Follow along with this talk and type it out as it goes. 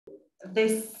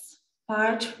this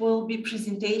part will be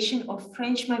presentation of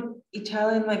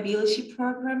French-Italian mobility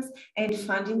programs and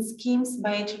funding schemes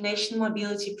by international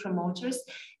mobility promoters.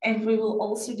 And we will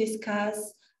also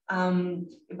discuss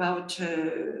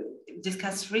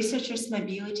discuss researchers'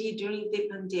 mobility during the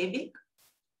pandemic.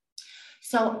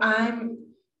 So I'm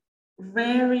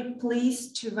very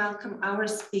pleased to welcome our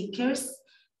speakers,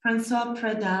 François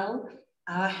PRADAL,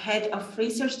 our head of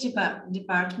research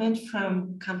department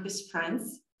from Campus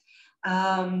France.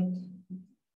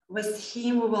 With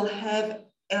him, we will have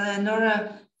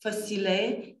Eleonora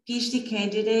FOSSILE, PhD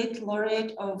candidate,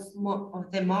 laureate of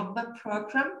the MOPGA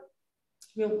program.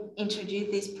 We'll introduce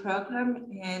this program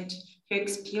and her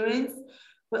experience.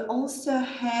 We also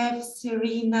have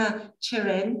Serena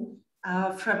CHEREN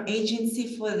from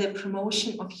Agency for the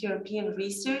Promotion of European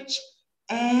Research,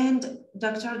 and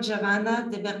Dr. Giovanna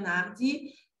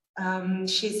DEBERNARDI.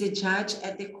 She's a judge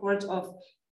at the court of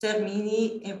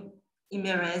Termini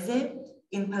Imerese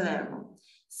in Palermo.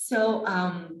 So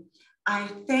I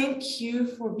thank you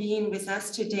for being with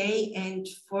us today and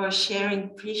for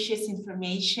sharing precious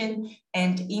information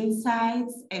and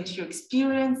insights and your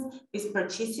experience with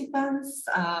participants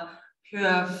who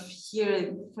have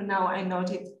here, for now I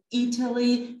noted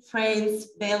Italy, France,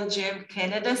 Belgium,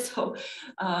 Canada. So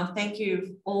thank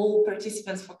you all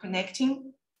participants for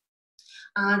connecting.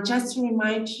 Just to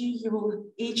remind you, you will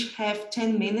each have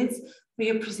 10 minutes for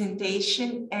your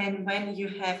presentation, and when you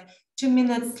have 2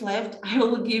 minutes left, I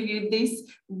will give you this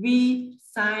V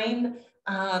sign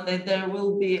that there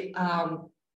will be,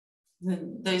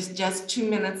 there's just 2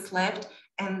 minutes left,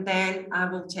 and then I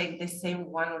will take the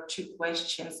same 1 or 2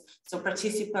 questions. So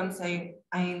participants, I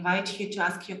invite you to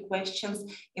ask your questions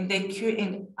in the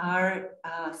Q&A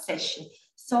session.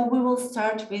 So we will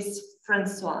start with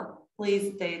François.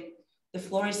 Please, the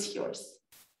floor is yours.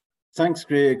 Thanks,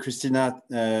 Christina.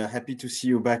 Happy to see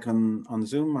you back on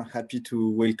Zoom. Happy to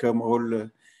welcome all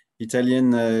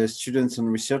Italian students and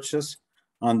researchers.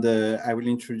 And I will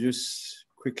introduce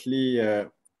quickly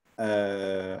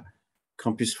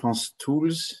Campus France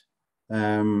tools.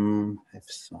 How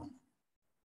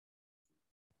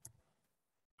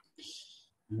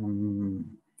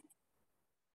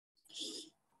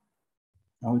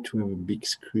to have a big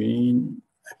screen.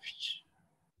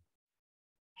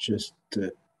 Just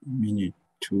a minute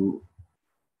to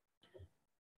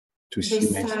see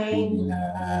my screen.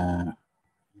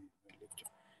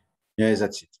 Yes,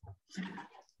 that's it.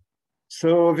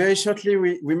 So very shortly,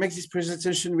 we make this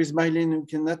presentation with Marlène, who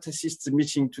cannot assist the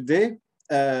meeting today,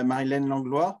 Marlène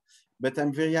Langlois, but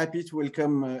I'm very happy to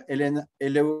welcome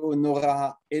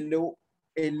Eleonora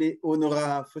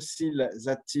FOSSILE,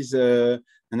 that is an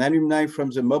alumni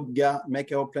from the MOPGA,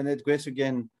 Make Our Planet Great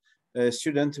Again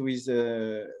student who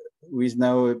is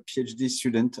now a PhD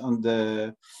student. And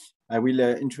I will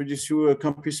introduce you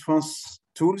Campus France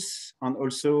tools and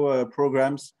also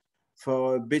programs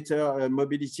for better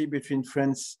mobility between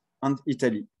France and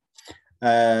Italy.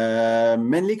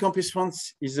 Mainly Campus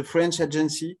France is a French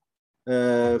agency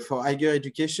for higher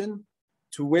education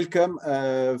to welcome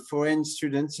foreign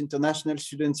students, international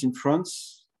students in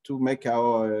France to make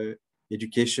our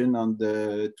education and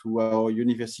to our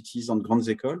universities and grandes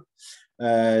écoles.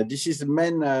 This is the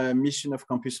main mission of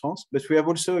Campus France, but we have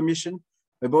also a mission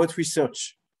about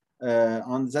research.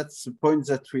 And that's the point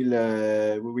that we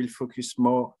will focus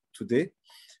more today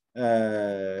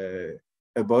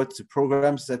about the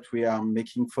programs that we are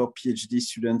making for PhD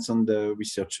students and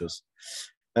researchers.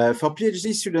 For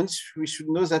PhD students, we should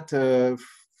know that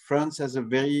France has a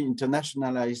very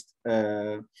internationalized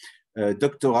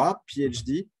doctorate,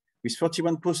 PhD, with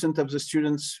 41% of the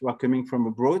students who are coming from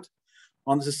abroad.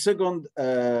 And the second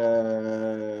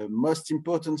most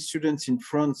important students in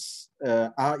France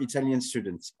are Italian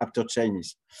students after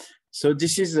Chinese. So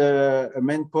this is a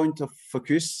main point of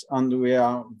focus, and we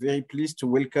are very pleased to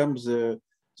welcome the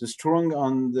strong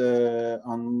and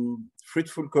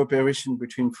fruitful cooperation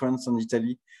between France and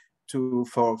Italy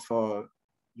for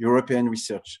European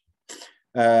research.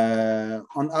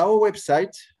 On our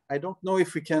website, I don't know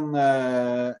if we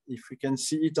can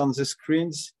see it on the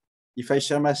screens. If I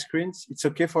share my screens, it's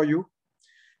okay for you.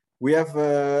 We have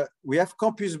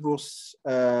Campus Bourse.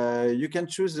 You can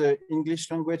choose the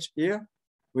English language here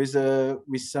with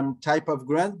some type of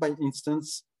grant. By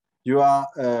instance, you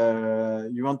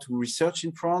want to research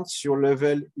in France. Your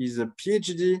level is a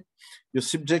PhD. Your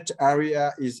subject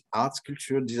area is arts,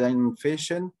 culture, design, and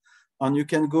fashion. And you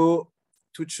can go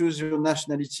to choose your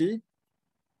nationality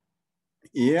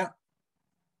here.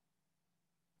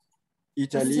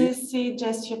 Italy. To see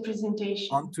just your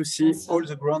presentation. And to see all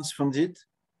the grants funded.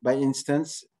 By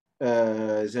instance,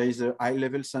 there is a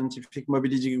high-level scientific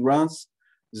mobility grants,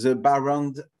 The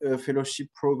background fellowship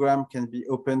program can be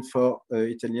open for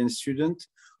Italian students.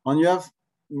 And you have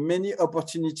many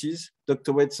opportunities,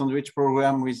 doctorate sandwich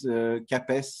program with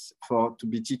CAPES to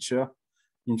be teacher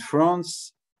in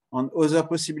France, and other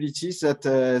possibilities that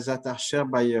are shared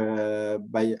by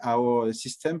our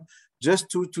system, just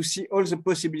to see all the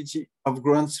possibility of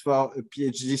grants for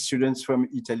PhD students from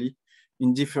Italy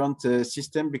in different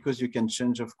systems, because you can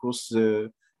change, of course,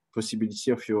 the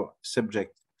possibility of your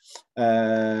subject.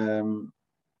 The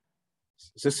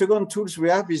second tools we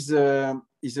have is a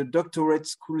doctorate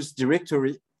schools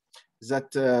directory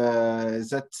that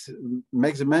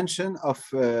makes a mention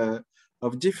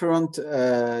of different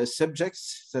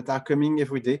subjects that are coming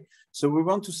every day. So we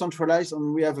want to centralize,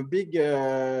 and we have a big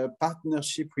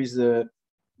partnership with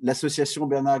l'Association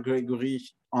Bernard Grégory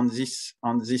on this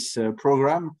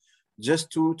program,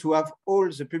 just to have all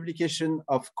the publication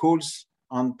of calls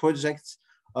on projects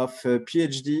of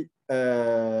PhD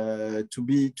to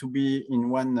be in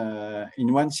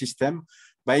one system.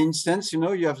 By instance,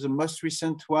 you have the most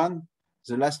recent one.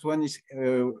 The last one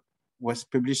was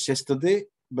published yesterday.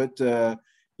 But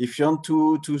if you want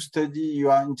to study,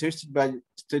 you are interested by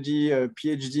study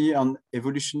PhD on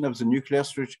evolution of the nuclear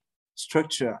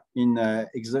structure in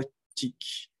exotic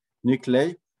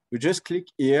nuclei, you just click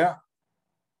here,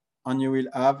 and you will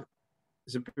have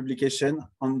the publication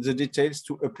on the details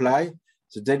to apply.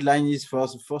 The deadline is for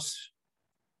the 4th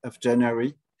of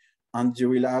January, and you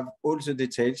will have all the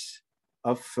details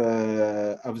of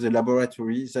the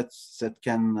laboratory that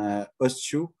can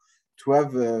host you to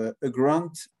have a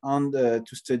grant and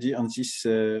to study on this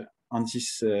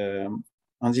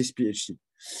PhD.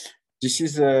 This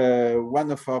is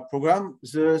one of our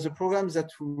programs. The program that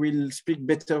will speak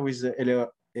better with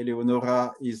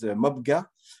Eleonora is MOPGA,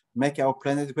 Make Our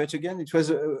Planet Great Again. It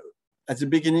was at the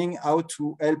beginning how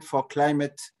to help for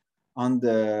climate and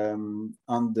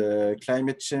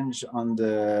climate change and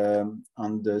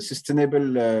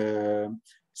sustainable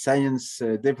science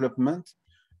development.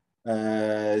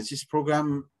 This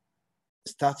program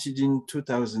started in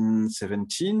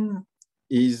 2017,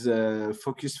 is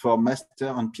focused for master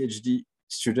and PhD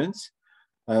students.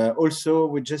 Also,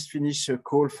 we just finished a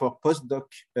call for postdoc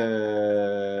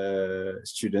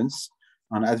students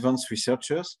and advanced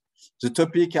researchers. The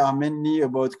topics are mainly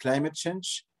about climate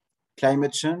change,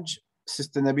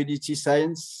 sustainability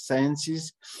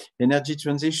sciences, energy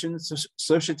transition,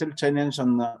 societal challenge,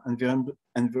 and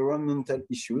environmental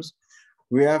issues.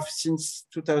 We have since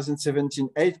 2017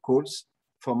 8 calls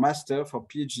for master, for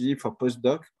PhD, for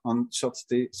postdoc, and short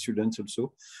stay students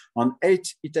also, and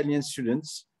 8 Italian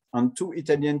students and 2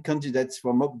 Italian candidates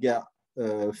for MOPGA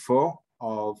 4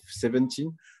 of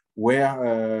 17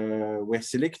 were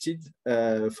selected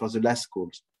for the last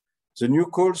calls. The new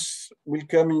calls will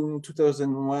come in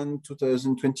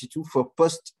 2021-2022 for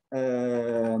post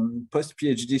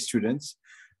PhD students,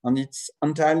 and it's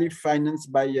entirely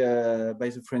financed by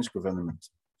the French government.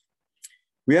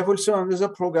 We have also another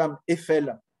program,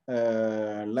 FL,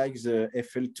 like the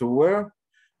FL Tower,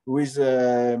 with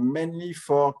mainly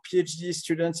for PhD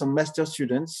students and master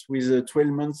students with 12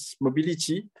 months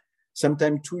mobility,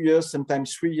 sometimes 2 years,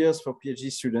 sometimes 3 years for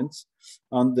PhD students,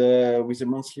 and with a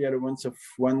monthly allowance of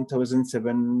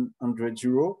 1,700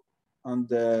 €. And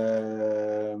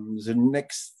the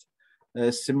next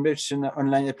submission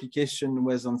online application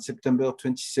was on September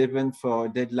 27 for a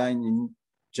deadline in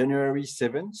January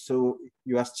 7. So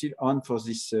you are still on for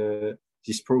this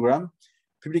program.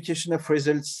 Publication of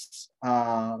results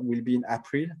will be in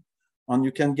April, and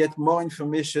you can get more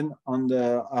information on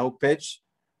our page.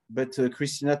 But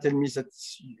Christina told me that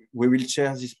we will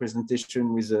share this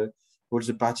presentation with all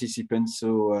the participants.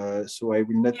 So I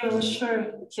will not. Yeah,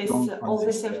 sure. All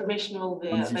this information will be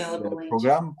available in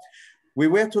program. We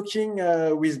were talking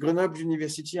with Grenoble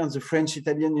University and the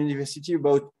French-Italian University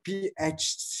about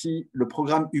PHC, le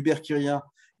programme Ubercurien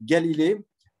Galilée.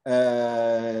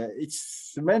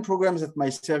 It's the main program that my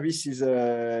service is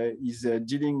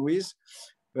dealing with.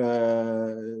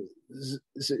 The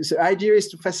idea is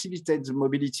to facilitate the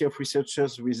mobility of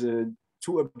researchers with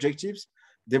 2 objectives: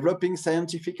 developing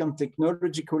scientific and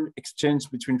technological exchange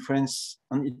between France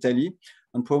and Italy,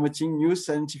 and promoting new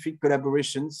scientific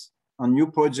collaborations on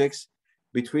new projects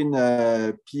between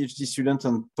PhD students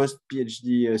and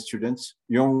post-PhD students,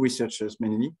 young researchers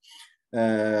mainly.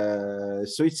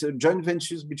 So it's a joint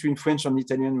venture between French and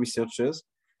Italian researchers,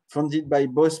 funded by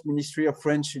both Ministry of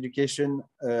French Education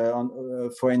and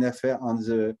Foreign Affairs and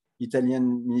the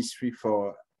Italian Ministry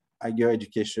for Higher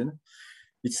Education.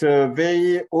 It's a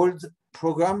very old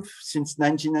program since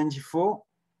 1994.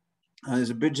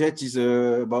 The budget is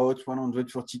about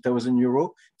 140,000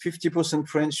 €, 50%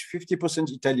 French, 50%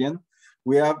 Italian.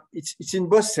 we have, it's in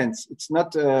both sense. It's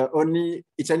not only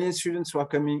Italian students who are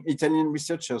coming, Italian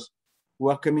researchers who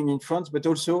are coming in France, but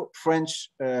also French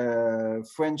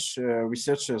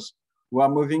researchers who are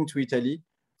moving to Italy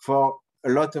for a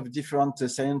lot of different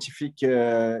scientific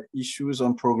issues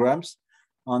and programs.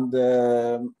 And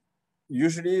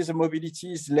usually the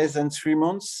mobility is less than 3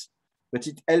 months, but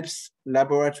it helps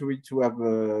laboratory to have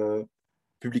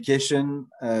publication,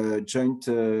 joint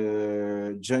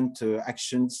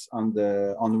actions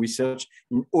on research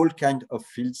in all kinds of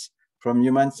fields, from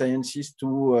human sciences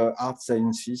to art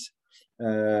sciences.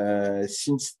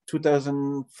 Since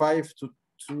 2005 to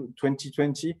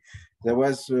 2020, there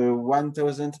was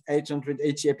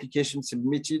 1,880 applications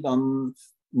submitted on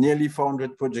nearly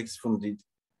 400 projects funded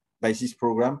by this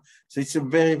program. So it's a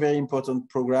very, very important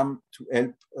program to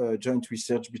help joint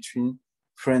research between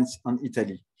France and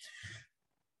Italy.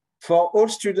 For all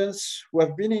students who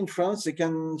have been in France, they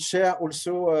can share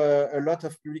also a lot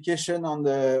of publication on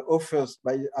the offers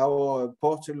by our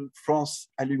portal France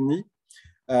Alumni.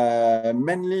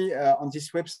 Mainly on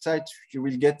this website, you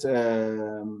will get,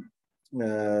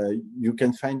 you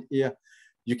can find here,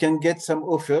 you can get some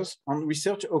offers on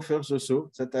research offers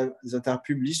also that are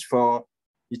published for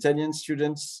Italian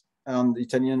students and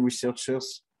Italian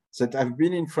researchers that have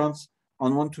been in France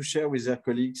and want to share with their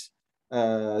colleagues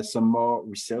some more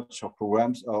research or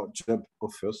programs or job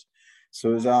offers.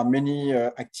 So there are many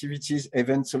activities,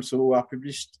 events also who are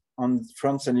published on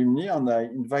France Alumni, and I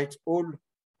invite all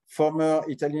former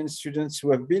Italian students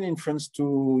who have been in France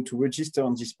to register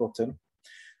on this portal.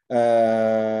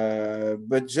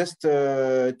 But just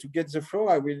to get the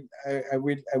floor, I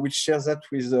will share that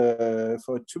with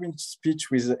for a 2-minute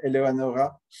speech with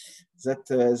Eleonora, that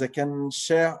they can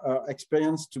share her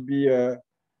experience to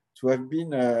have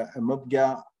been a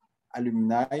MOPGA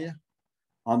alumni.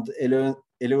 And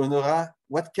Eleonora,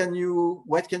 what can you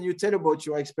tell about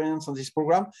your experience on this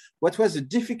program? What was the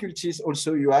difficulties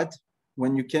also you had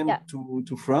when you came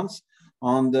to France?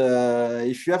 And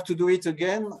if you have to do it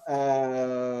again,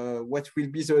 what will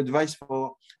be the advice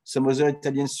for some other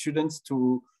Italian students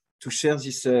to share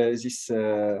this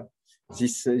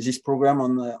program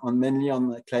on mainly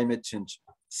on climate change?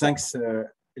 Thanks,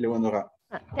 Eleonora.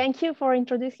 Thank you for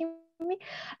introducing me.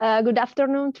 Good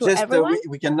afternoon to everyone.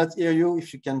 We cannot hear you.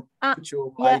 If you can put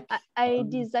your mic. Yeah, I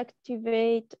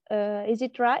deactivate. Is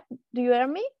it right? Do you hear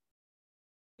me?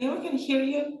 Yeah, we can hear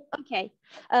you. Okay.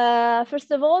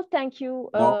 First of all, thank you.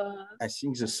 No, I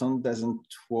think the sound doesn't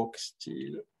work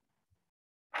still.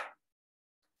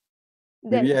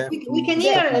 We can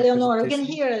hear Eleonora. We can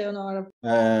hear Eleonora.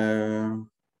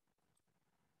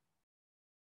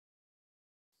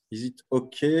 Is it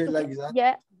okay like that?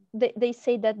 Yeah, they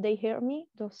say that they hear me,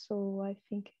 so I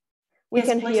think we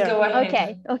can please hear. Go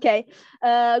ahead. Okay.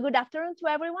 Good afternoon to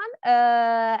everyone.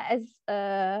 As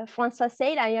François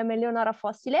said, I am Eleonora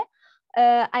FOSSILE.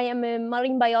 I am a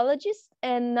marine biologist,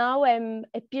 and now I'm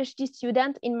a PhD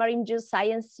student in marine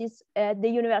geosciences at the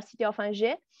University of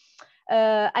Angers.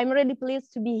 I'm really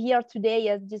pleased to be here today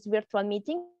at this virtual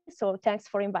meeting, so thanks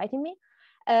for inviting me.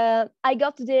 I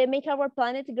got the Make Our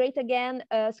Planet Great Again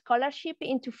scholarship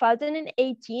in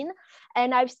 2018,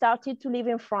 and I've started to live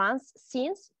in France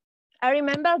since. I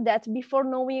remember that before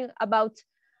knowing about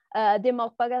the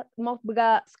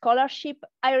MOPGA scholarship,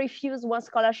 I refused one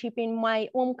scholarship in my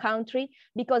home country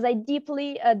because I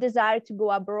deeply desired to go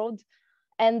abroad.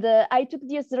 And I took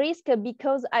this risk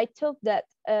because I thought that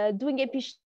doing a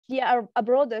PhD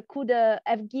abroad could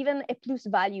have given a plus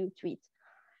value to it.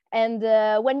 And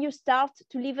when you start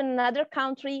to live in another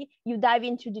country, you dive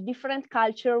into the different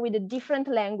culture with a different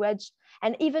language.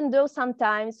 And even though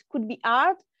sometimes could be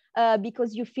hard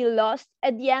because you feel lost,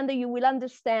 at the end you will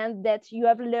understand that you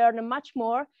have learned much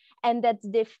more and that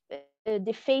the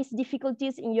face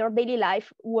difficulties in your daily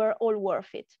life were all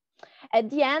worth it. At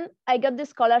the end, I got the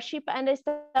scholarship and I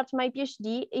started my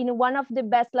PhD in one of the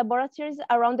best laboratories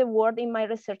around the world in my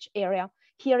research area,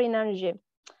 here in Angers.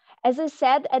 As I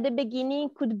said, at the beginning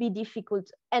it could be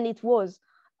difficult, and it was.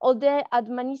 All the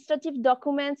administrative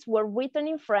documents were written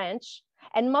in French,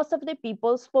 and most of the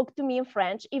people spoke to me in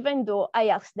French, even though I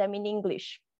asked them in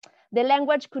English. The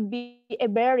language could be a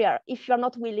barrier if you're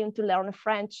not willing to learn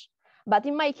French. But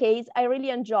in my case, I really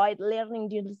enjoyed learning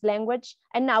this language,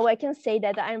 and now I can say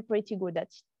that I'm pretty good at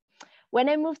it. When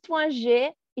I moved to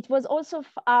Angers, it was also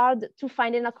hard to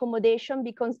find an accommodation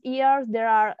because here there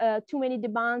are too many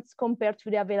demands compared to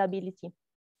the availability.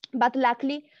 But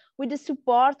luckily, with the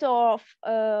support of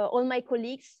all my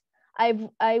colleagues,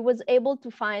 I was able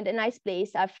to find a nice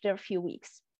place after a few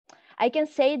weeks. I can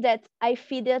say that I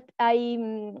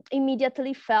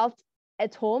immediately felt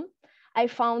at home. I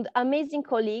found amazing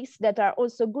colleagues that are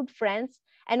also good friends,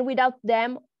 and without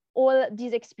them, all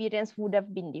this experience would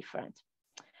have been different.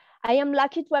 I am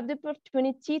lucky to have the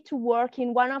opportunity to work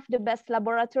in one of the best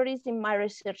laboratories in my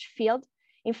research field.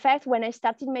 In fact, when I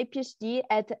started my PhD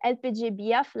at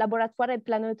LPG-BIAF, Laboratoire de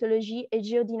Planetologie et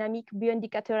Géodynamique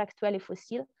Bioindicateurs Actuels et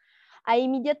Fossiles, I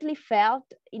immediately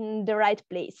felt in the right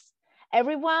place.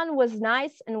 Everyone was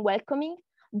nice and welcoming.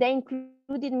 They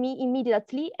included me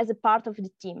immediately as a part of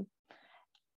the team.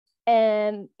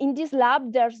 And in this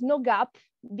lab, there's no gap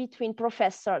between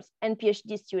professors and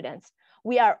PhD students.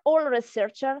 We are all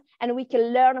researchers and we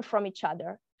can learn from each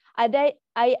other.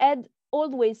 I had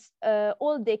always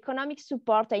all the economic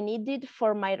support I needed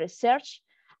for my research.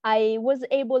 I was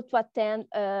able to attend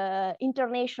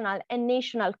international and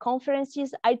national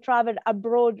conferences. I traveled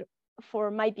abroad for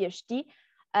my PhD.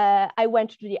 I went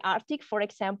to the Arctic, for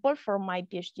example, for my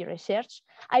PhD research.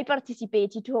 I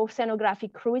participated to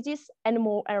oceanographic cruises and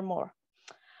more and more.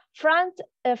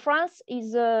 France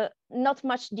is not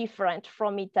much different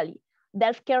from Italy. The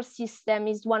healthcare system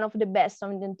is one of the best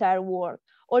in the entire world.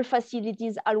 All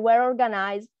facilities are well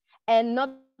organized, and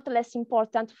not less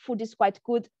important, food is quite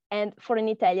good, and for an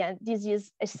Italian, this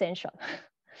is essential.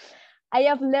 I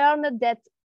have learned that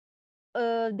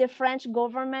the French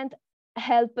government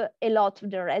help a lot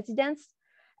the residents.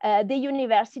 The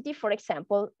university, for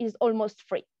example, is almost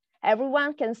free.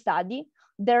 Everyone can study.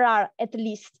 There are, at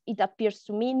least it appears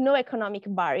to me, no economic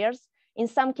barriers. In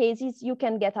some cases, you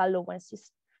can get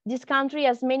allowances. This country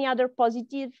has many other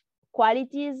positive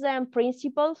qualities and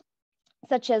principles,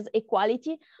 such as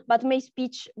equality, but my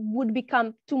speech would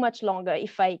become too much longer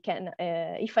if I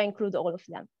include all of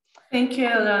them. Thank you,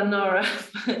 Eleonora.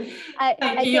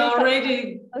 You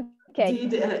already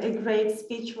did a great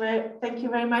speech. Thank you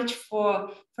very much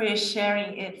for your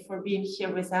sharing it, for being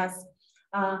here with us.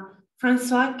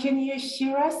 François, can you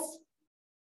hear us?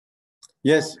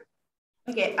 Yes.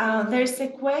 Okay, there's a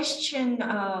question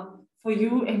for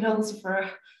you and also for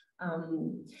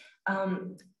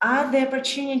are the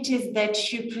opportunities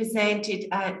that you presented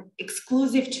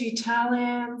exclusive to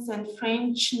Italians and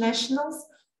French nationals,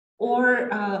 or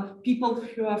people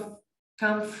who have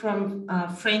come from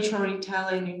French or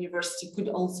Italian university could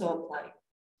also apply?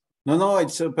 No,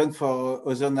 it's open for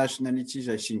other nationalities,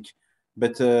 I think.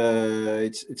 But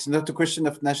it's not a question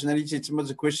of nationality, it's more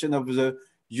the question of the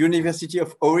university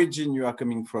of origin you are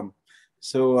coming from.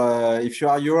 So if you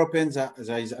are European,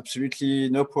 there is absolutely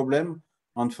no problem.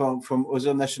 And from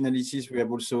other nationalities, we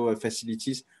have also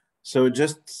facilities. So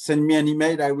just send me an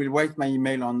email. I will write my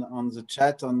email on the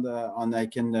chat, and I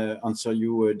can answer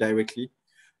you directly.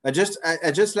 I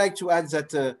just like to add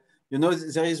that you know,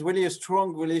 there is really a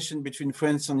strong relation between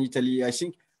France and Italy. I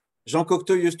think Jean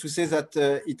Cocteau used to say that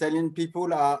Italian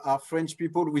people are French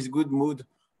people with good mood.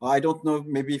 I don't know,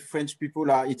 maybe French people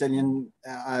are Italian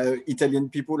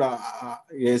people are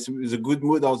yes, the good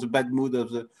mood or the bad mood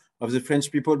of the French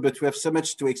people, but we have so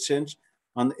much to exchange.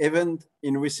 And even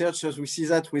in researchers, we see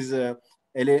that with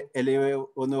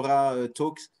Eleonora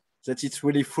talks, that it's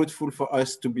really fruitful for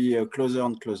us to be closer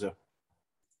and closer.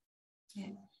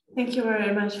 Yeah. Thank you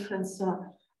very much,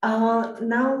 François.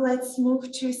 Now let's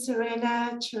move to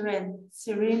Serena CHEREN.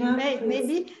 Serena,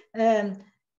 maybe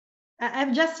I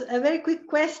have just a very quick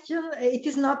question. It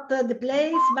is not the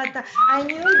place, but I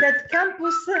knew that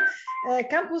Campus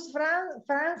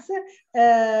France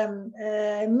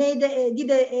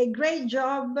did a great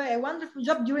job, a wonderful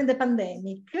job during the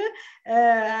pandemic.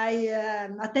 I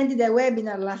attended a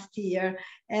webinar last year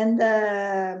and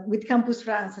with Campus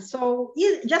France. So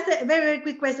just a very, very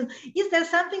quick question. Is there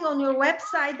something on your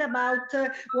website about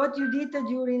what you did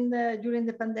during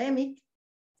the pandemic?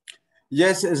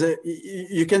 Yes,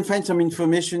 you can find some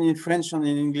information in French and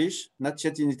in English, not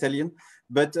yet in Italian,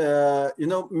 but you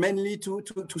know, mainly to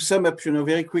sum up, you know,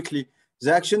 very quickly,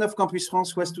 the action of Campus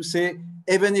France was to say,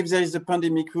 even if there is a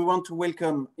pandemic, we want to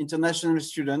welcome international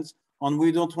students and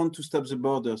we don't want to stop the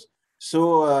borders.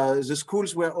 So the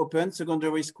schools were open,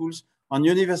 secondary schools, and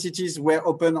universities were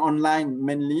open online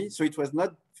mainly. So it was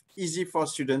not easy for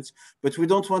students, but we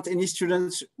don't want any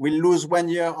students will lose 1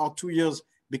 year or 2 years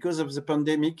because of the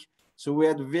pandemic. So we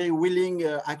had very willing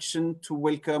action to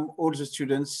welcome all the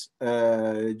students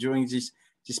during this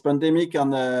pandemic,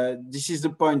 and this is the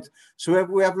point. So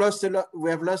we have lost a lot. We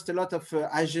have lost a lot of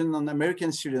Asian and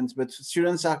American students, but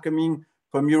students are coming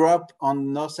from Europe,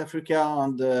 and North Africa,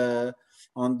 and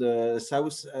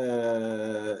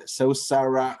South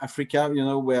Sahara Africa. You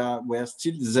know, we're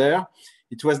still there.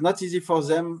 It was not easy for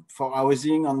them for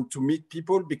housing and to meet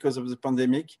people because of the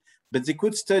pandemic. But they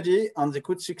could study and they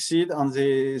could succeed, and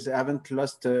they haven't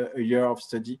lost a year of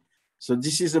study. So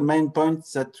this is the main point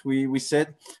that we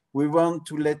said. We want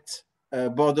to let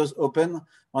borders open.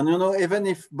 And you know, even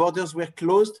if borders were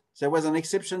closed, there was an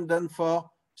exception done for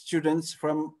students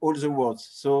from all the world.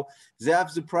 So they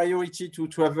have the priority to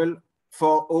travel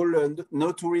for all,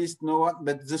 no tourists, no one,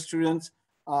 but the students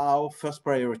are our first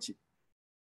priority.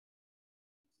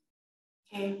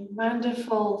 Okay,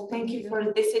 wonderful. Thank you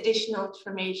for this additional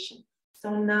information. So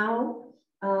now,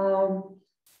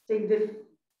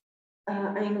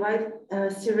 I invite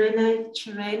Serena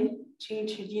CHEREN to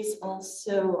introduce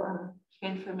also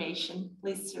information.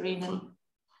 Please, Serena. Okay.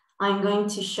 I'm going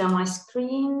to share my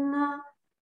screen.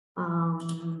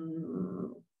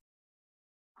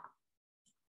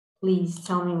 Please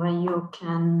tell me when you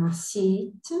can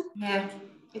see it. Yeah,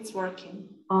 it's working.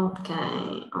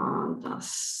 Okay,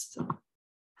 just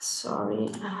sorry.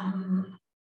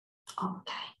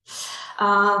 Okay.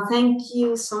 Thank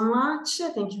you so much.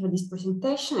 Thank you for this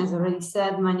presentation. As already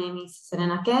said, my name is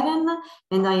Serena CHEREN,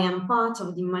 and I am part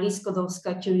of the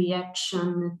Marie-Skłodowska-Curie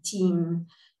Action team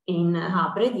in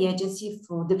APRE, the Agency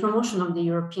for the Promotion of the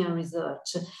European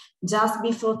Research. Just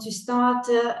before to start,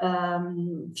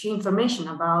 few information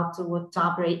about what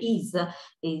APRE is the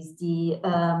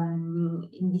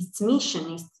its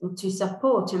mission is to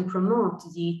support and promote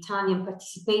the Italian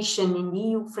participation in the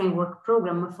EU Framework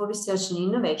Programme for Research and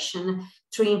Innovation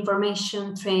through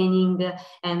information, training,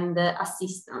 and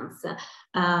assistance.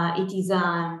 It is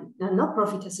a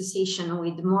no-profit association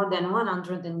with more than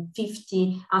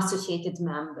 150 associated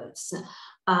members.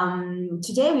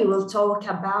 Today we will talk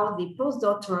about the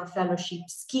postdoctoral fellowship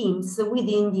schemes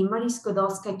within the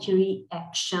Marie-Skłodowska-Curie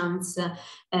actions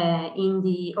in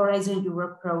the Horizon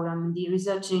Europe program, the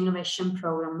Research and Innovation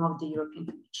program of the European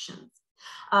Commission.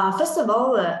 First of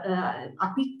all, a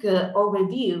quick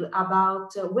overview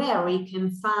about where we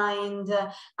can find the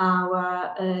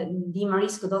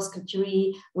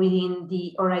Marie-Skłodowska-Curie within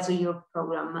the Horizon Europe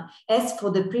program. As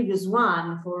for the previous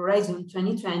one, for Horizon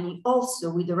 2020,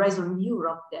 also with Horizon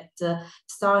Europe that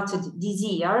started this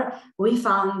year, we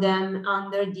found them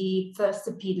under the first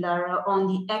pillar on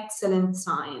the excellent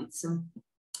science.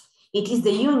 It is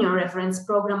the Union Reference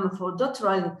Program for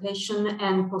Doctoral Education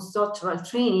and Postdoctoral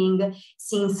Training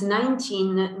since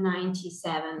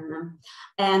 1997.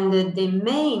 And the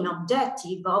main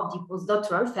objective of the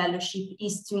Postdoctoral Fellowship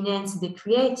is to enhance the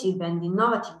creative and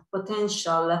innovative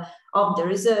potential of the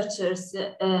researchers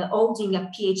holding a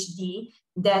PhD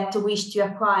that wish to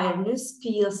acquire new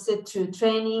skills through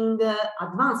training,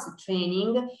 advanced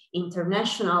training,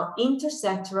 international,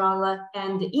 intersectoral,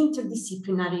 and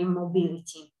interdisciplinary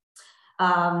mobility.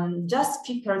 Just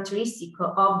few characteristics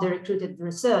of the recruited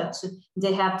research.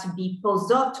 They have to be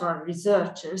postdoctoral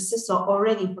researchers, so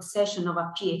already in possession of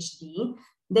a PhD.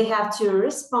 They have to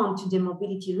respond to the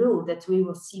mobility rule that we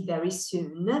will see very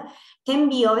soon, can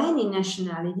be of any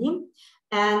nationality,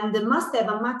 and must have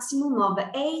a maximum of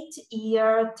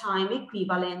 8-year time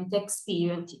equivalent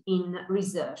experience in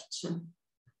research.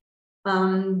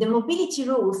 The mobility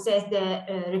rule says that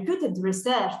recruited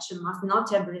research must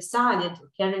not have resided or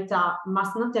carried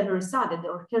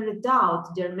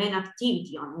out their main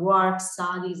activity on work,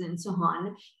 studies, and so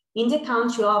on in the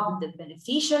country of the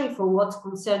beneficiary for what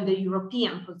concerns the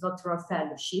European Postdoctoral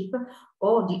Fellowship,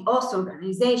 or the host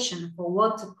organization for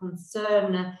what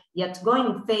concerns the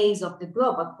outgoing phase of the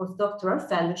Global Postdoctoral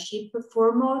Fellowship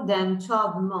for more than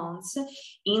 12 months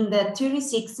in the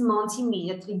 36 months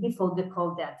immediately before the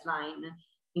call deadline.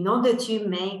 In order to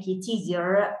make it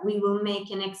easier, we will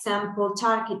make an example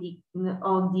targeting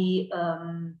on the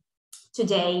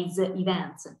today's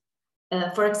events.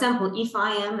 For example, if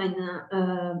I am an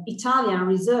Italian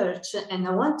researcher and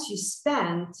I want to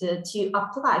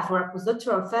apply for a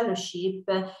postdoctoral fellowship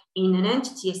in an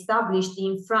entity established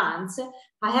in France,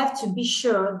 I have to be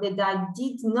sure that I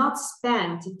did not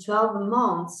spend 12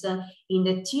 months in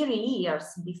the 3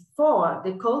 years before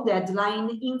the call deadline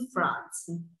in France.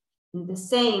 The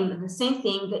same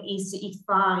thing is if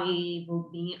I will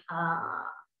be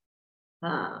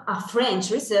a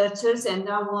French researcher and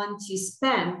I want to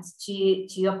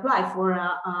apply for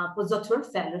a postdoctoral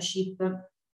fellowship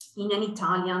in an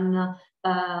Italian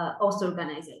host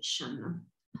organization.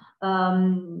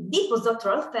 The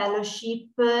postdoctoral fellowship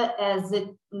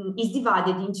is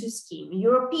divided into schemes: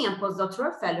 European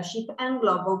Postdoctoral Fellowship and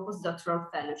Global Postdoctoral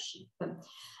Fellowship.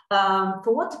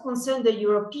 For what concerns the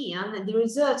European, the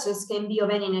researchers can be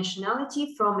of any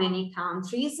nationality from any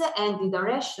countries, and the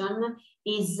duration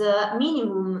is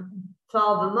minimum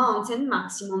 12 months and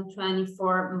maximum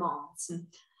 24 months.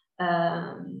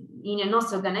 In a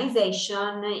host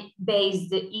organization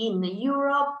based in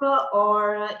Europe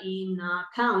or in a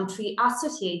country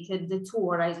associated to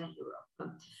Horizon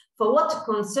Europe. For what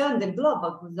concerns the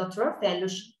global postdoctoral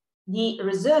fellowship, the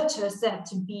researchers have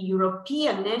to be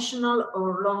European, national,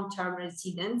 or long-term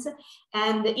residents,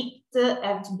 and it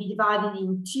have to be divided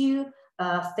in two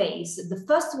phase. The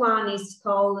first one is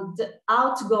called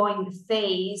outgoing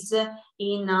phase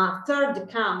in a third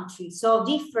country, so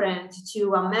different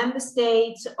to a member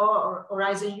state or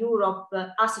Horizon Europe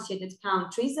associated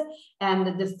countries.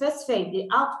 And the first phase, the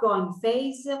outgoing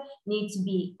phase, needs to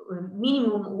be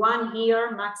minimum 1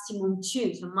 year, maximum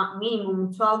 2, so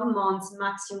minimum 12 months,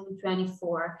 maximum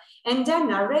 24. And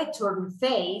then a return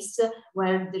phase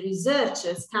where the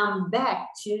researchers come back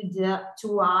to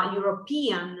a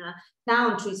European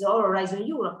countries or Horizon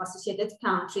Europe associated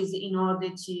countries in order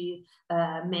to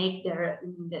make the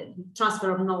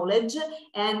transfer of knowledge,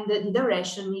 and the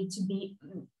duration needs to be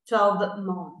 12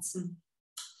 months.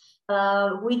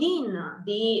 Within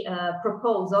the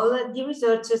proposal, the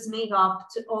researchers may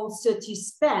opt also to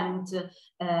spend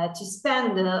a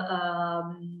time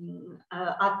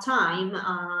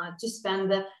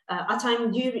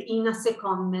in a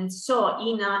secondment, so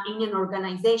in an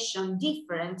organization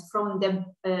different from the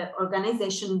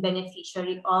organization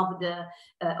beneficiary of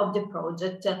the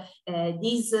project.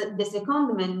 The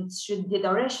secondment the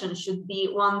duration should be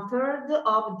 1/3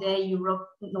 of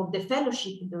the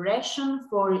fellowship duration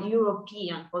for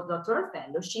European postdoctoral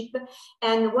fellowship,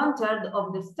 and 1/3 of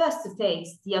the first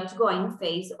phase, the outgoing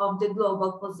phase of the global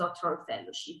postdoctoral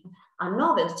fellowship. A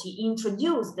novelty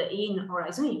introduced in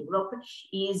Horizon Europe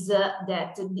is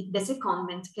that the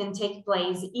secondment can take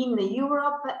place in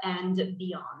Europe and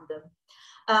beyond.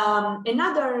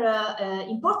 Another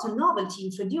important novelty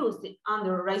introduced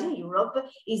under Horizon Europe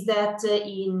is that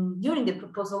during the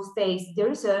proposal phase, the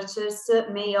researchers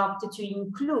may opt to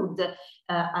include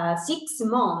 6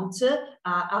 months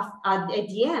at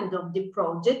the end of the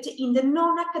project in the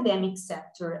non-academic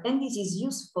sector. And this is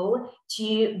useful to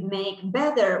make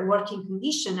better working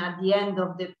conditions at the end of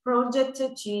the project,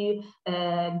 to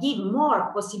give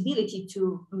more possibility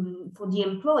for the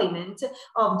employment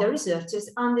of the researchers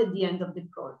under the end of the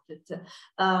project.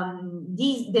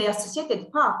 The associated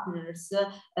partners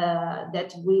that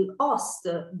will host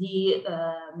the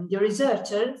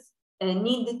researchers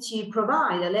need to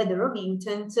provide a letter of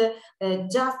intent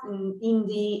just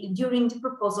during the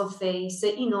proposal phase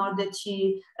in order to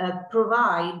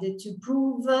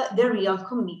prove the real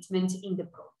commitment in the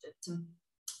project.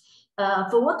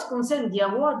 For what concerns the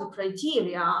award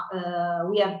criteria,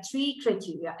 we have 3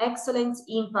 criteria: excellence,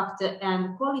 impact, and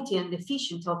quality and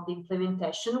efficiency of the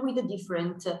implementation, with a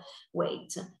different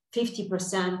weight.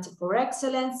 50% for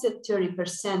excellence,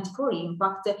 30% for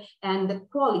impact, and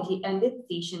quality and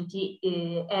efficiency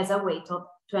as a weight of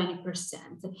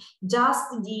 20%. Just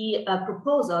the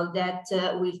proposal that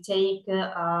will take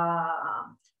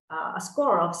a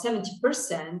score of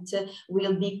 70%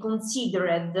 will be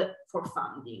considered for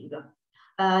funding.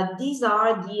 These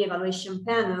are the evaluation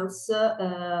panels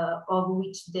of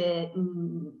which the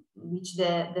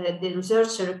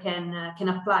researcher can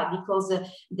apply, because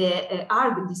the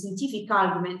scientific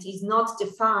argument is not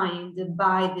defined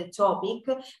by the topic,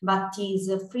 but is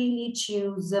freely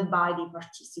chosen by the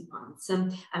participants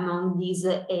among these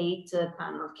 8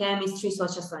 panels: chemistry,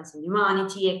 social science and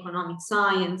humanity, economic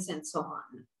science, and so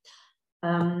on.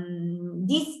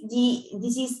 This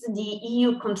is the EU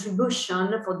contribution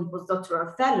for the postdoctoral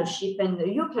fellowship, and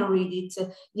you can read it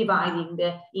divided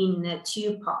in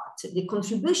 2 parts: the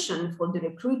contribution for the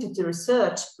recruited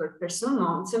research per person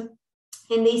month,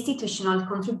 and the institutional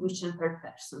contribution per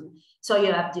person. So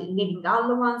you have the living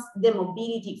allowance, the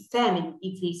mobility, family,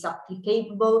 if it's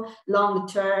applicable,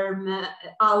 long-term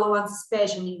allowance,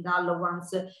 special need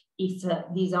allowance, if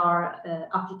these are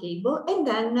applicable, and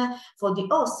then for the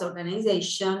host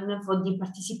organization, for the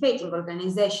participating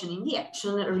organization in the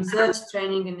action, research,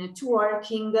 training, and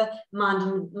networking,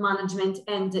 management,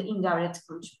 and indirect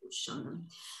contribution.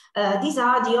 These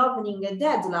are the opening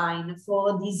deadline for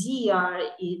this year.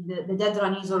 The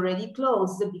deadline is already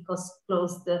closed because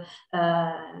closed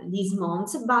this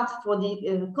month, but for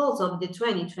the course of the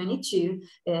 2022,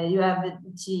 you have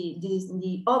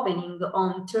the opening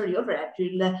on 30th of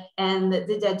April and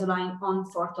the deadline on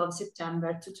 4th of September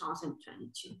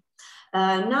 2022.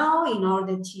 Now, in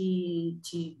order to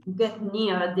get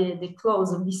near the close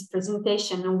of this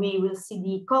presentation, we will see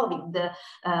the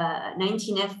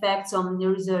COVID-19 effects on the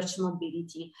research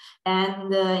mobility.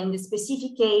 And in the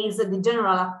specific case, the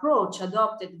general approach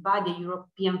adopted by the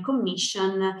European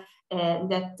Commission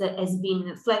that has been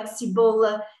flexible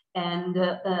and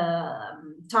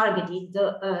targeted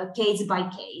case by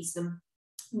case.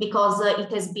 because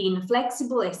it has been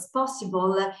flexible as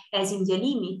possible, as in the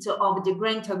limit of the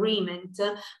grant agreement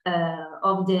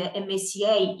of the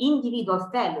MSCA individual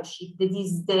fellowship. That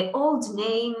is the old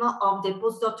name of the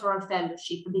postdoctoral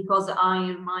fellowship, because I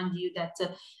remind you that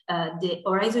the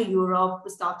Horizon Europe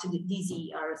started this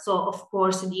year. So of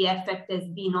course the effect has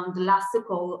been on the last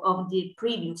call of the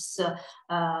previous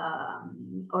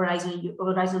Horizon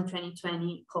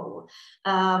 2020 call.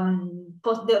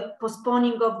 The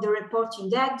postponing of the reporting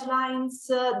deadlines,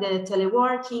 the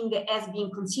teleworking has been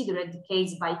considered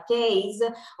case by case,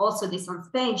 also the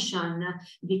suspension,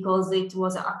 because it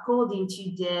was according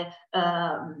to the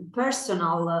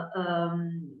personal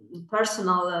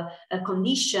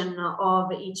condition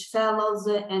of each fellows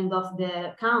and of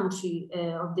the country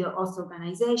of the host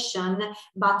organization,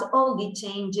 but all the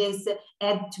changes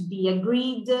had to be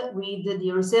agreed with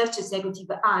the research executive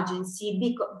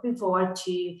agency before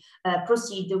to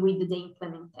proceed with the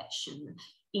implementation.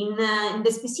 In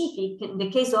the specific, in the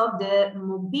case of the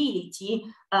mobility,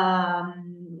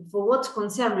 for what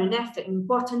concerns an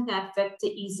important effect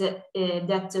is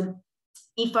that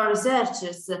if our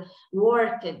researchers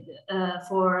worked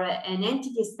for an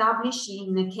entity established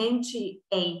in country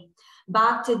A,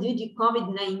 but due to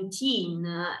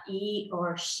COVID-19, he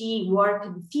or she worked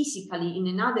physically in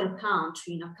another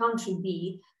country, in a country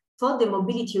B, for the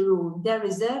mobility rule, their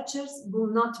researchers will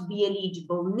not be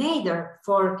eligible neither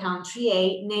for country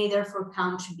A, neither for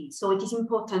country B. So it is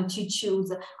important to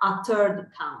choose a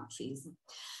third countries.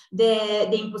 The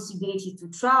impossibility to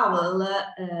travel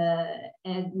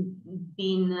had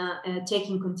been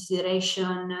taking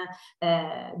consideration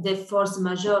the force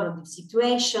majeure of the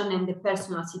situation and the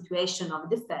personal situation of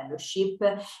the fellowship,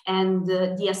 and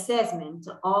the assessment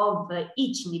of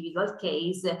each individual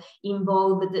case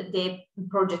involved the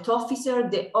project officer,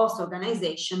 the host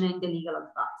organization, and the legal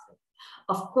advisor.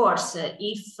 Of course,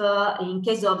 if in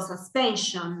case of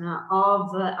suspension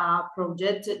of a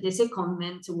project, the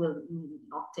secondment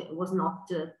was not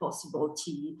possible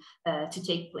to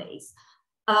take place.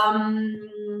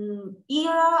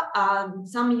 Here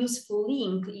some useful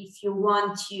link if you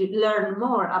want to learn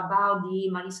more about the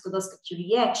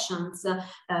Marie-Skłodowska-Curie actions,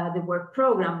 the work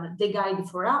program, the guide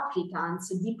for applicants,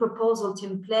 the proposal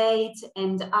template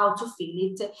and how to fill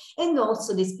it, and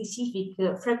also the specific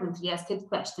frequently asked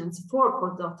questions for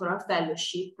postdoctoral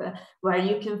fellowship, where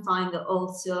you can find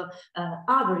also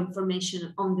other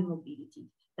information on the mobility.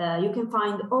 You can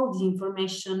find all the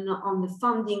information on the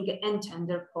funding and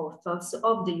tender portals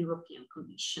of the European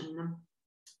Commission.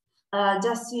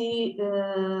 Just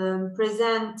to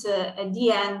present at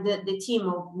the end the team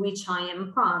of which I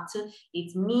am part.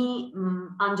 It's me,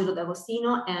 Angelo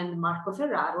D'Agostino, and Marco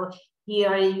Ferraro.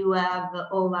 Here you have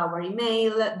all our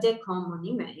email, the common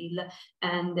email,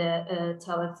 and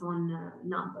telephone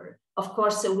number. Of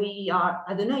course, we are,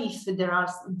 I don't know if there are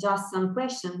just some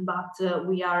questions, but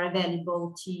we are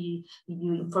available to give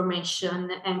you information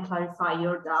and clarify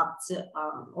your doubts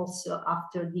also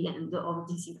after the end of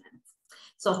this event.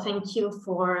 So thank you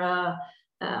for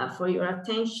your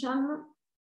attention.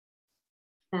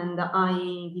 And I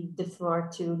give the floor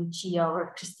to Lucia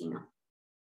or Christina.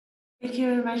 Thank you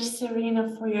very much,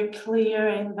 Serena, for your clear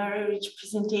and very rich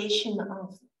presentation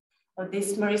of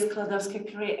this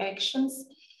Marie-Skłodowska-Curie actions.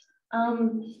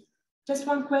 Just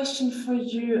one question for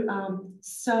you.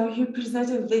 So you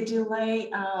presented the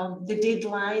the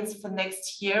deadlines for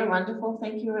next year. Wonderful,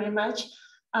 thank you very much.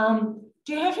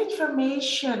 Do you have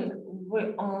information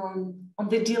on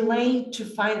the delay to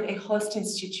find a host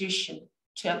institution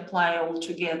to apply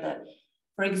altogether?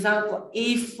 For example,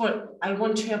 if I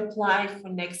want to apply for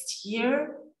next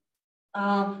year,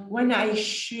 when I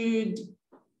should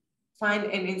find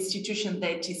an institution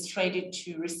that is ready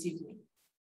to receive me?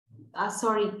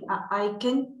 Sorry, I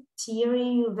can't hear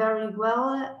you very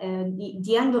well.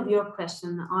 The end of your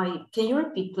question, can you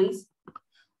repeat, please?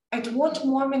 At what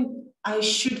moment I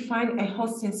should find a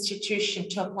host institution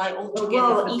to apply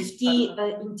altogether? Well, if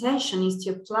the intention is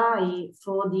to apply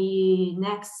for the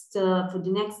next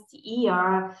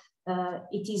year,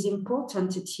 it is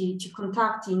important to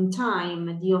contact in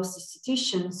time the host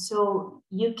institution, so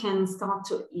you can start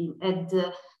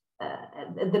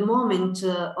at the moment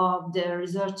of the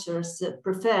researchers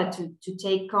prefer to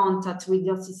take contact with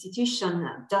the institution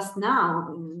just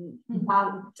now,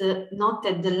 but not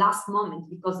at the last moment,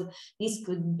 because this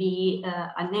could be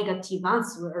a negative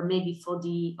answer maybe for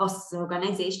the host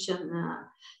organization,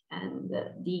 and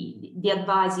the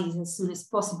advice is as soon as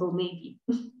possible maybe.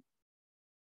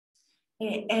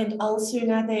 And also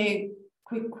another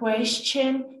quick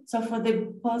question. So for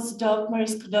the postdoc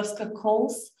Marie-Skłodowska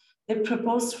calls, the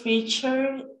proposed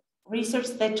research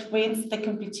that wins the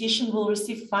competition will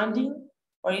receive funding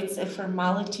or it's a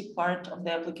formality part of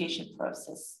the application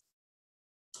process?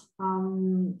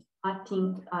 I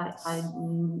think I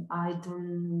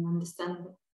don't understand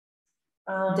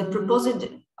the proposed.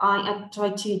 I try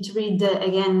to read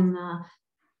again.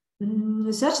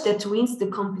 Research that wins the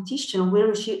competition will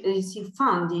receive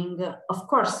funding. Of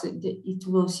course, it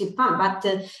will receive funding, but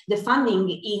the funding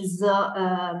is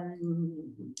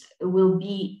will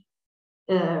be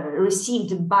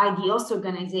received by the host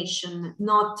organization,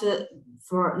 not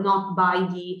by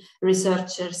the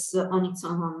researchers on its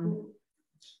own.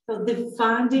 So the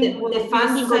funding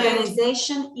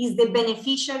organization is the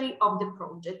beneficiary of the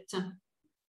project,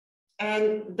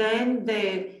 and then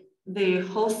the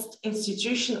host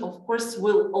institution, of course,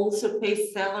 will also pay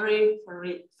salary for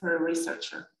a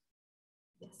researcher.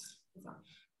 Yes.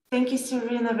 Thank you,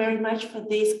 Serena, very much for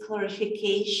these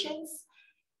clarifications.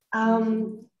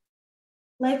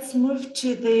 Let's move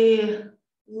to the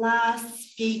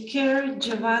last speaker,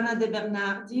 Giovanna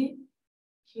DEBERNARDI,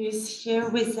 who is here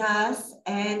with us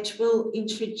and will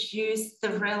introduce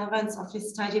the relevance of a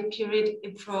study period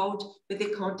abroad with the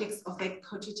context of a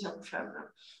cotutelle program.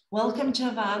 Welcome,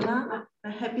 Giovanna.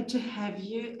 I'm happy to have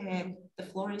you, and the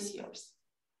floor is yours.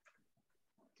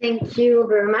 Thank you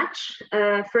very much.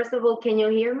 First of all, can you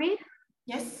hear me?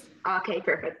 Yes. Okay,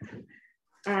 perfect.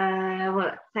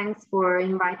 Well, thanks for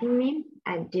inviting me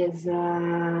at this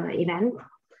event.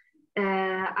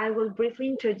 I will briefly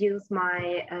introduce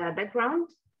my background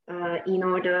in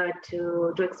order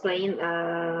to explain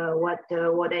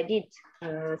what I did,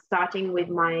 starting with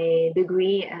my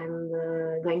degree and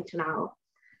going to now.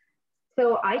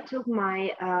 So I took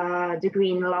my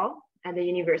degree in law at the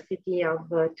University of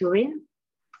Turin,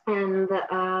 and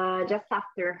just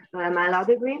after my law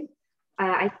degree,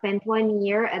 I spent 1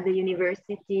 year at the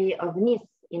University of Nice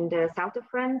in the south of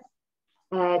France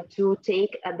to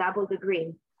take a double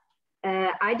degree.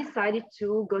 I decided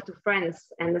to go to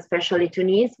France, and especially to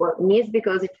Nice. Well, Nice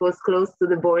because it was close to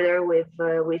the border with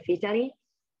Italy.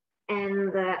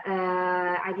 And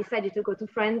I decided to go to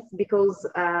France because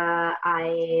I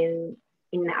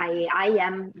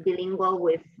am bilingual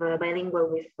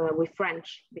with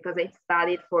French, because I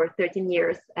studied for 13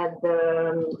 years at the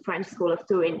French School of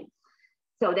Turin.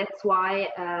 So that's why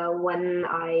when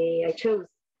I chose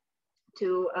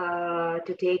to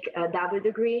take a double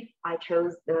degree, I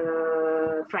chose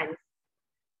France.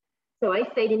 So I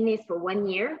stayed in Nice for 1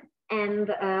 year, and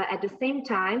at the same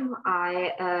time,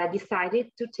 I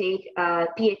decided to take a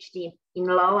PhD in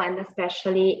law, and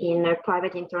especially in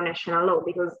private international law,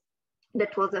 because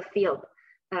that was a field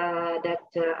that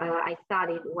I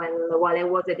studied while I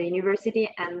was at the university,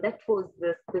 and that was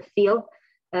the field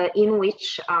in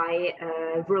which I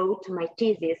wrote my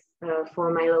thesis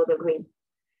for my law degree.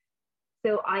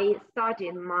 So I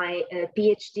started my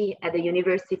PhD at the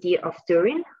University of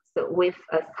Turin, so with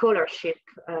a scholarship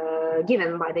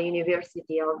given by the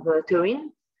University of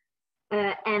Turin.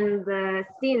 And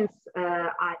since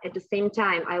at the same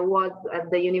time I was at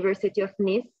the University of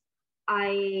Nice,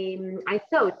 I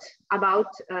thought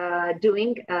about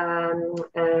doing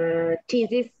a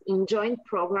thesis in joint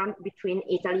program between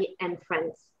Italy and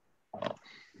France.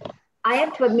 I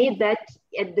have to admit that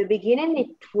at the beginning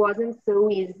it wasn't so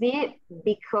easy,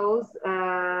 because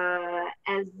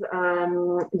as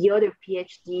the other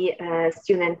PhD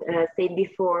student said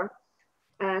before,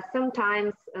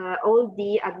 sometimes all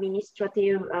the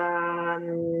administrative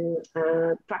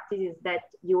practices that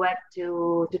you have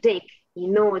to take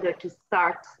in order to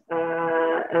start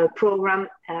a program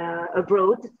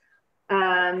abroad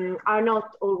are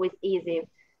not always easy,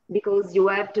 because you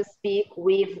have to speak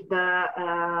with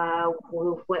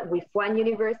with one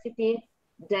university,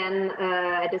 then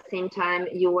at the same time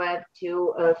you have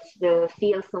to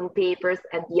fill some papers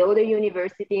at the other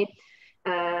university.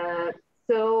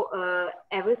 So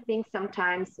everything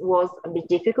sometimes was a bit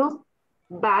difficult,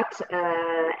 but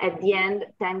at the end,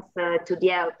 thanks to the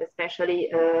help, especially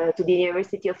to the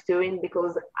University of Turin,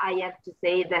 because I have to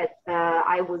say that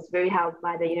I was very helped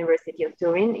by the University of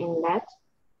Turin in that.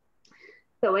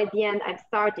 So at the end, I've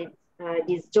started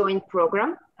this joint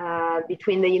program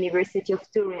between the University of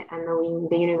Turin and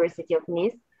the University of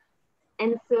Nice.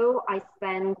 And so I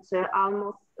spent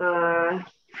almost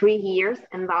 3 years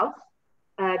and a half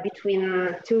between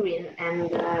Turin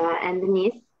and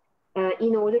Nice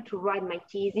in order to write my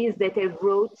thesis that I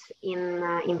wrote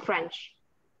in French.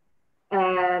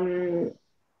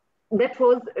 That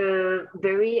was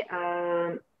very,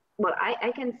 well,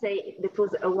 I can say that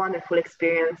was a wonderful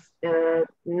experience,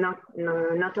 not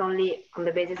only on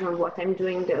the basis of what I'm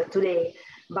doing today,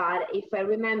 but if I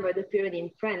remember the period in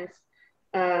France,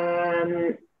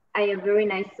 I have very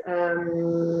nice,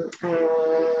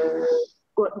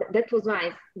 Well, that was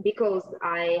nice because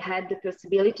I had the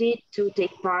possibility to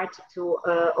take part to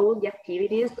all the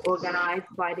activities organized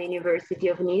by the University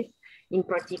of Nice, in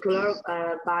particular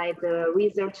by the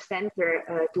research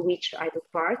center to which I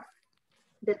took part.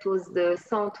 That was the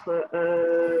Centre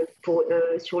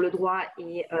sur le droit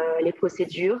et les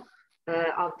procédures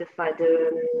of the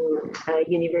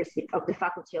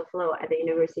Faculty of Law at the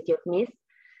University of Nice.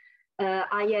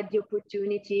 I had the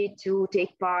opportunity to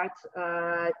take part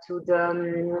to the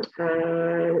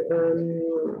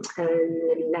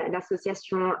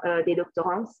l'Association des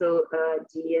Doctorants, so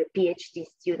the PhD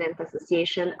Student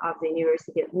Association of the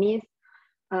University of Nice.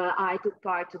 I took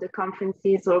part to the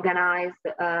conferences organized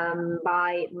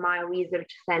by my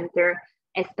research center,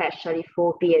 especially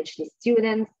for PhD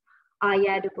students. I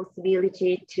had the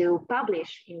possibility to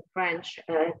publish in French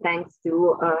thanks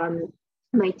to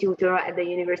my tutor at the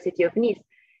University of Nice,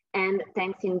 and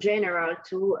thanks in general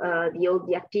to all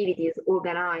the activities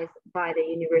organized by the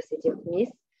University of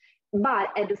Nice.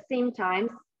 But at the same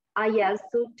time, I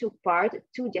also took part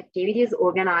to the activities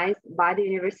organized by the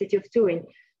University of Turin.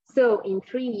 So in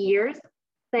 3 years,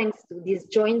 thanks to this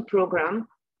joint program,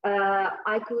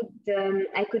 I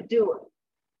could do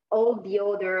all the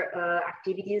other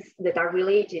activities that are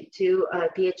related to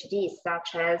PhD,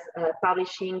 such as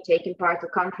publishing, taking part to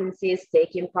conferences,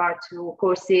 taking part to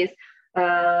courses,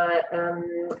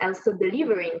 also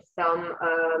delivering some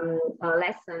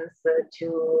lessons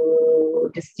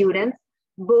to the students,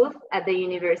 both at the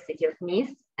University of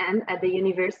Nice and at the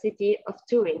University of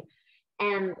Turin.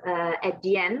 And at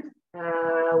the end,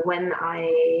 when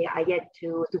I had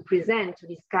to present, to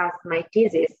discuss my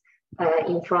thesis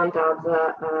in front of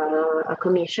a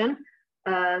commission,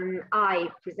 I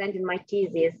presented my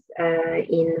thesis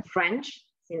in French,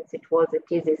 since it was a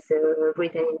thesis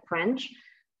written in French,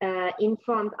 in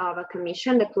front of a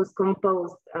commission that was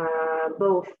composed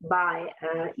both by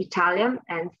Italian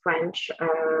and French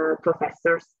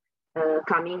professors,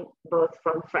 coming both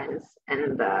from France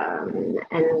and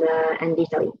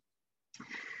Italy.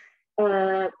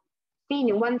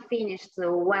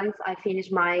 Once I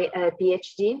finished my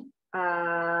PhD,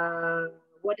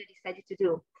 what I decided to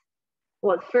do?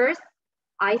 Well, first,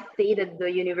 I stayed at the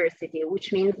university,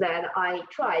 which means that I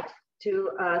tried to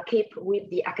keep with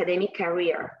the academic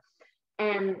career.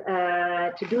 And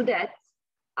to do that,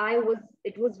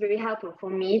 it was very helpful for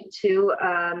me to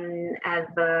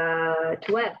have a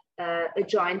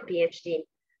joint PhD.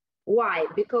 Why?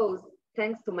 Because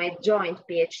thanks to my joint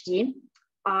PhD,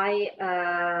 I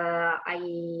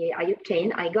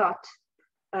got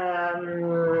a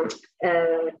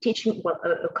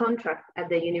contract at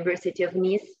the University of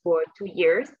Nice for 2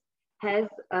 years as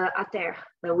APRE,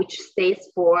 which stands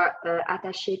for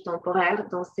Attaché temporaire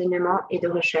d'enseignement et de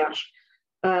recherche,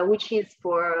 which is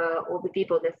for all the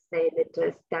people that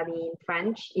study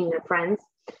in France,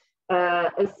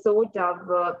 a sort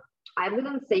of, I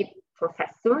wouldn't say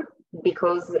professor,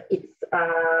 because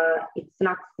it's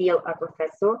not still a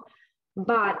professor,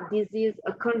 but this is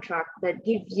a contract that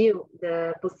gives you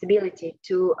the possibility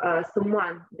to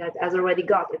someone that has already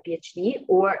got a PhD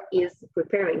or is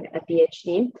preparing a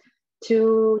PhD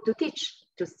to teach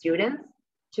to students,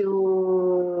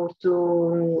 to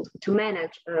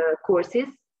manage courses,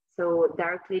 so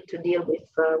directly to deal with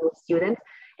students.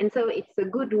 And so it's a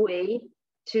good way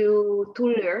to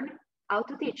learn how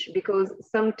to teach, because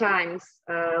sometimes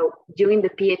during the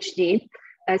PhD,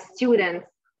 students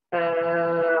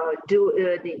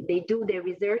they do their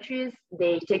researches,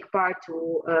 they take part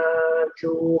to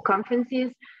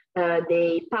conferences,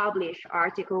 they publish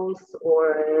articles,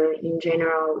 or in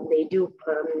general, they do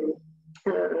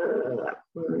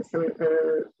some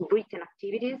written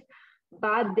activities,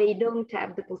 but they don't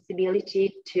have the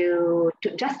possibility to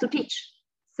just to teach,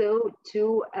 so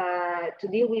to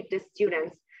deal with the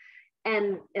students.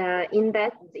 And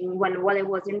while I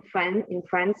was in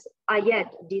France, I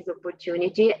had this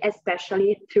opportunity,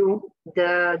 especially through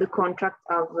the contract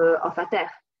of APRE.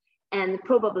 And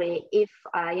probably if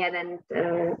I hadn't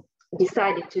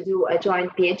decided to do a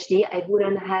joint PhD, I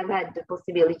wouldn't have had the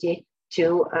possibility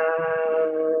to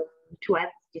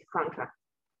have this contract.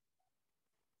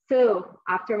 So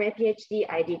after my PhD,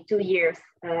 I did 2 years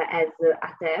as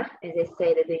APRE, as I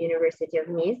said, at the University of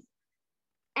Nice.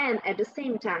 And at the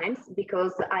same time,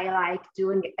 because I like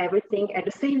doing everything at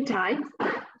the same time,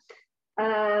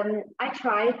 I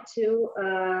tried to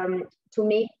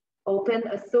open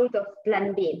a sort of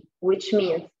plan B, which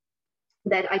means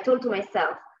that I told to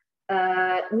myself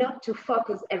not to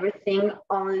focus everything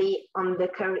only on the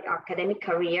academic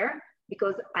career,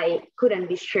 because I couldn't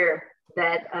be sure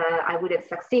that I would have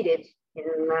succeeded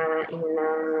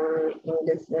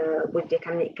with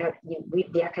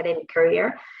the academic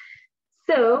career.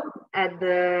 So,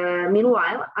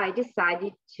 meanwhile, I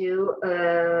decided to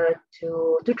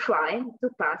try to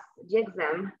pass the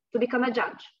exam to become a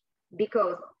judge,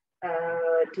 because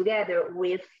together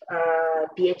with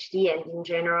PhD and in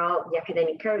general the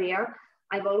academic career,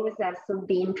 I've always also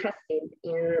been interested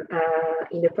in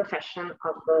the profession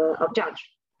of judge.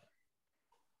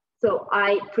 So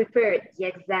I prepared the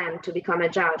exam to become a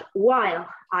judge while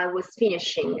I was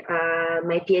finishing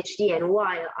my PhD and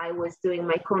while I was doing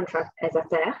my contract as a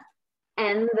TER.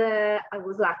 And I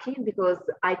was lucky because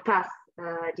I passed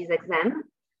this exam.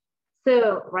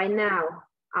 So right now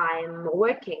I'm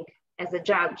working as a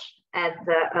judge at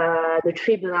the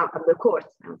tribunal of the court,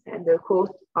 at the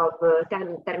court of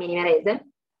Termini Imerese,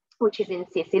 which is in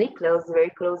Sicily,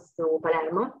 very close to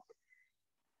Palermo.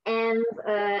 And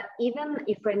even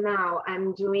if right now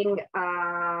I'm doing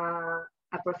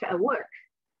a work,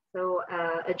 so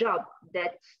a job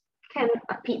that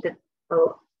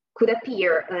could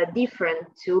appear different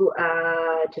to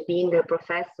being a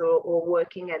professor or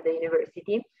working at the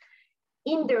university,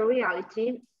 in the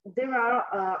reality, there are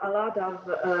a lot of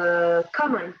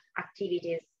common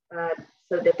activities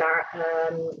so that are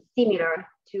similar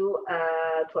to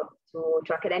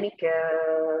academic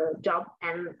job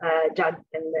and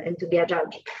to be a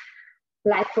judge.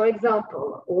 Like, for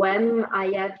example, when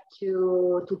I have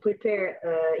to prepare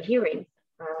hearings,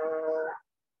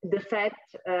 the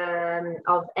fact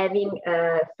of having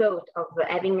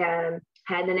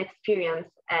had an experience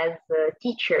as a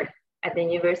teacher at the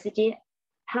university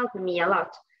helped me a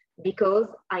lot, because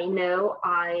I know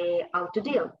how to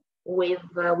deal with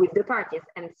the parties,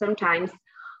 and sometimes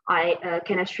I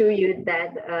can assure you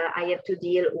that I have to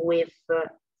deal with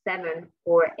 7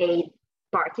 or 8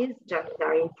 parties just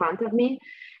are in front of me,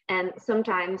 and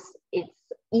sometimes it's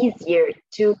easier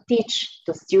to teach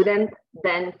to students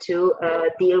than to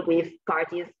deal with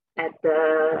parties at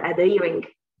the hearing.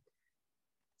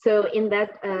 So in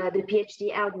that, the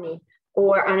PhD helped me.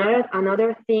 Or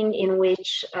another thing in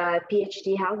which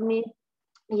PhD helped me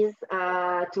is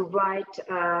to write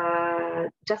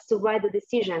the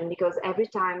decision, because every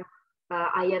time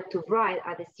I have to write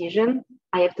a decision,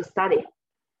 I have to study.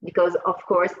 Because of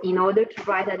course, in order to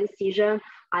write a decision,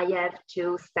 I have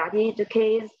to study the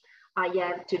case, I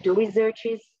have to do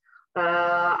researches,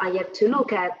 I have to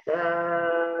look at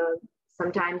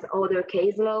sometimes other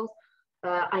case laws,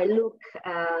 I look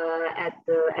at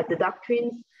the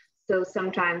doctrines. So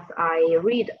sometimes I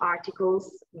read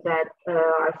articles that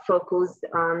are focused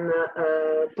on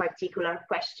particular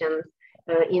questions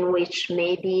in which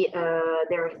maybe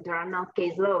there are not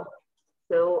case law.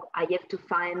 So I have to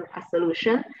find a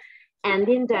solution. And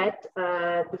in that,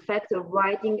 the fact of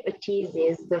writing a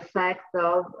thesis, the fact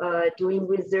of doing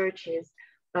researches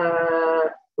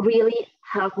really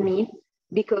helped me,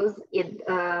 because it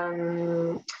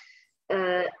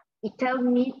helped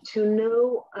me to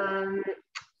know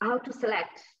how to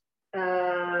select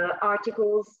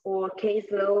articles or case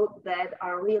law that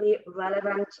are really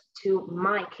relevant to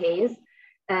my case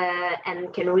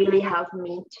and can really help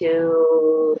me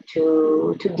to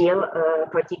deal a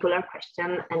particular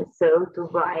question, and so to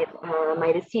write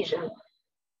my decision.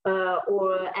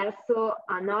 Or also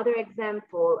another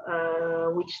example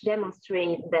which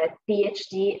demonstrates that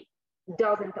PhD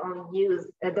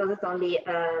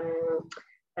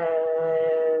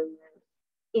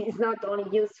is not only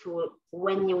useful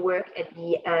when you work at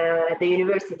the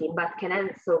university, but can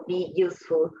also be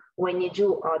useful when you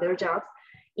do other jobs,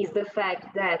 is the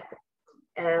fact that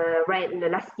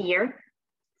last year,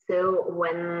 so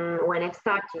when I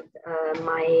started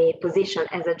my position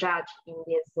as a judge in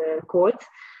this court,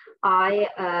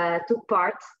 I took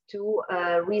part to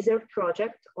a research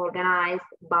project organized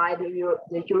by the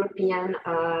European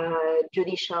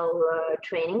Judicial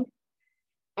Training.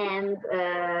 And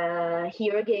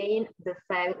here again, the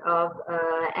fact of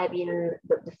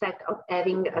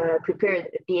having prepared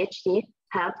a PhD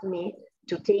helped me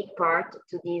to take part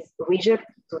to this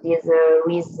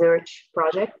research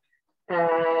project,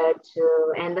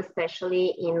 and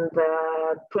especially in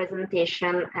the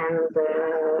presentation and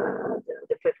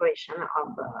the preparation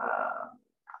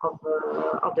of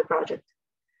the project.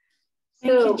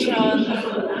 Thank you, John.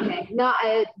 Okay. Now,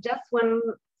 just one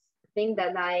thing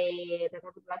that I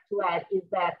would like to add is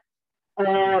that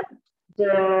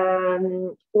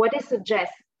what I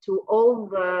suggest to all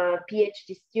the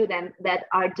PhD students that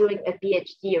are doing a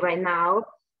PhD right now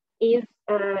is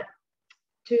to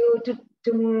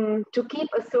keep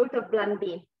a sort of plan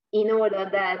B, in order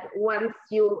that once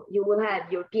you will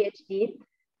have your PhD,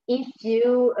 if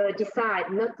you decide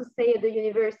not to stay at the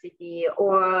university,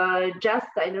 or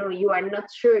just, I don't know, you are not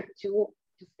sure to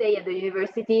stay at the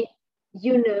university,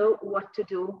 you know what to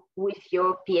do with your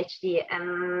PhD,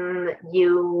 and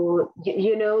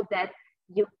you know that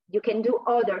you can do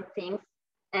other things,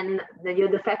 and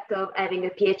the fact of having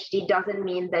a PhD doesn't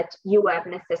mean that you have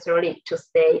necessarily to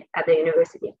stay at the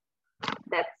university.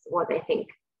 That's what I think,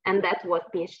 and that's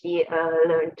what PhD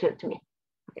learned to me.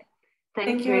 Okay.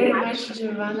 Thank you very much,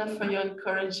 Giovanna, for your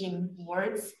encouraging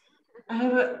words. I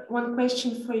have one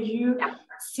question for you. Yeah.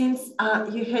 Since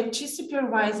you had two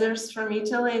supervisors from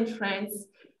Italy and France,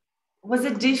 was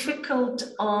it difficult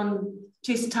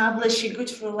to establish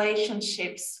good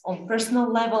relationships on personal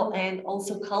level and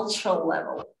also cultural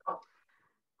level?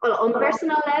 Well, on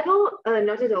personal level,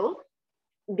 not at all,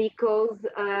 because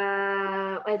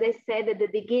as I said at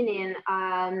the beginning,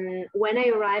 when I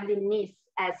arrived in Nice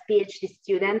as PhD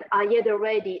student, I had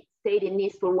already stayed in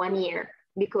Nice for 1 year,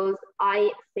 because I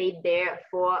stayed there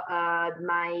for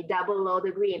my double law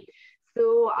degree. So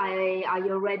I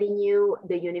already knew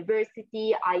the university,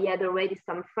 I had already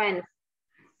some friends.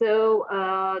 So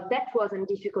that wasn't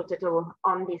difficult at all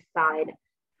on this side.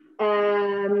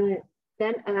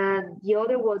 Then the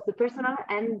other was the personal,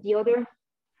 and the other,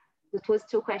 it was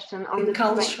two questions on the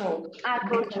cultural.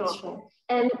 Cultural.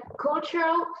 And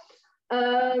cultural,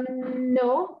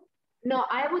 no,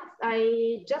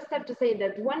 I just have to say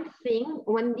that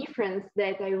one difference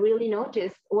that I really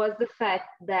noticed was the fact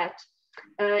that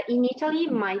in Italy,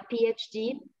 my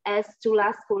PhD has to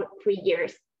last for 3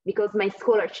 years, because my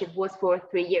scholarship was for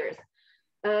 3 years.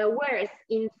 Whereas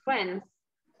in France,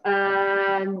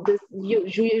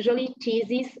 usually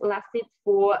thesis lasted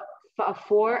for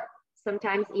 4,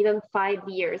 sometimes even 5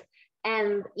 years.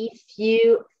 And if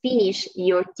you finish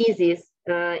your thesis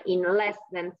in less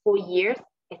than 4 years,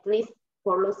 at least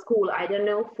for law school, I don't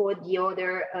know for the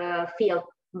other field,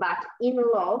 but in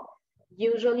law,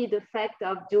 usually the fact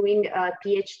of doing a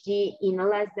PhD in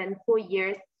less than 4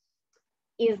 years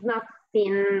is not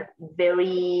seen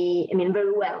very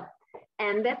well.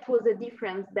 And that was a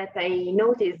difference that I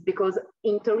noticed, because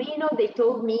in Torino, they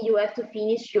told me you have to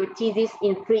finish your thesis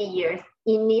in 3 years.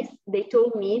 In Nice, they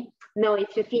told me, no,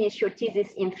 if you finish your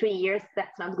thesis in 3 years,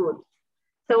 that's not good.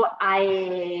 So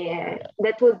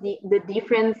that was the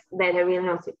difference that I really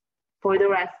noticed. For the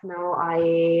rest, no,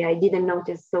 I didn't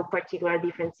notice so particular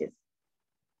differences.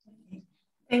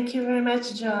 Thank you very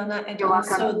much, Giovanna, and You're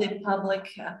also welcome. the public.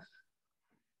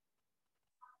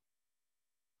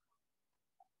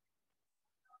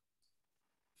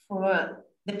 For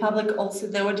the public, also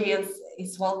the audience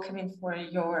is welcoming for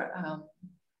your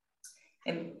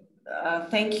and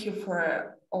thank you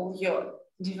for all your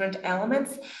different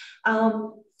elements.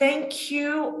 Thank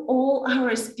you all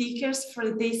our speakers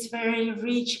for this very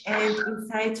rich and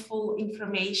insightful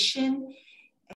information.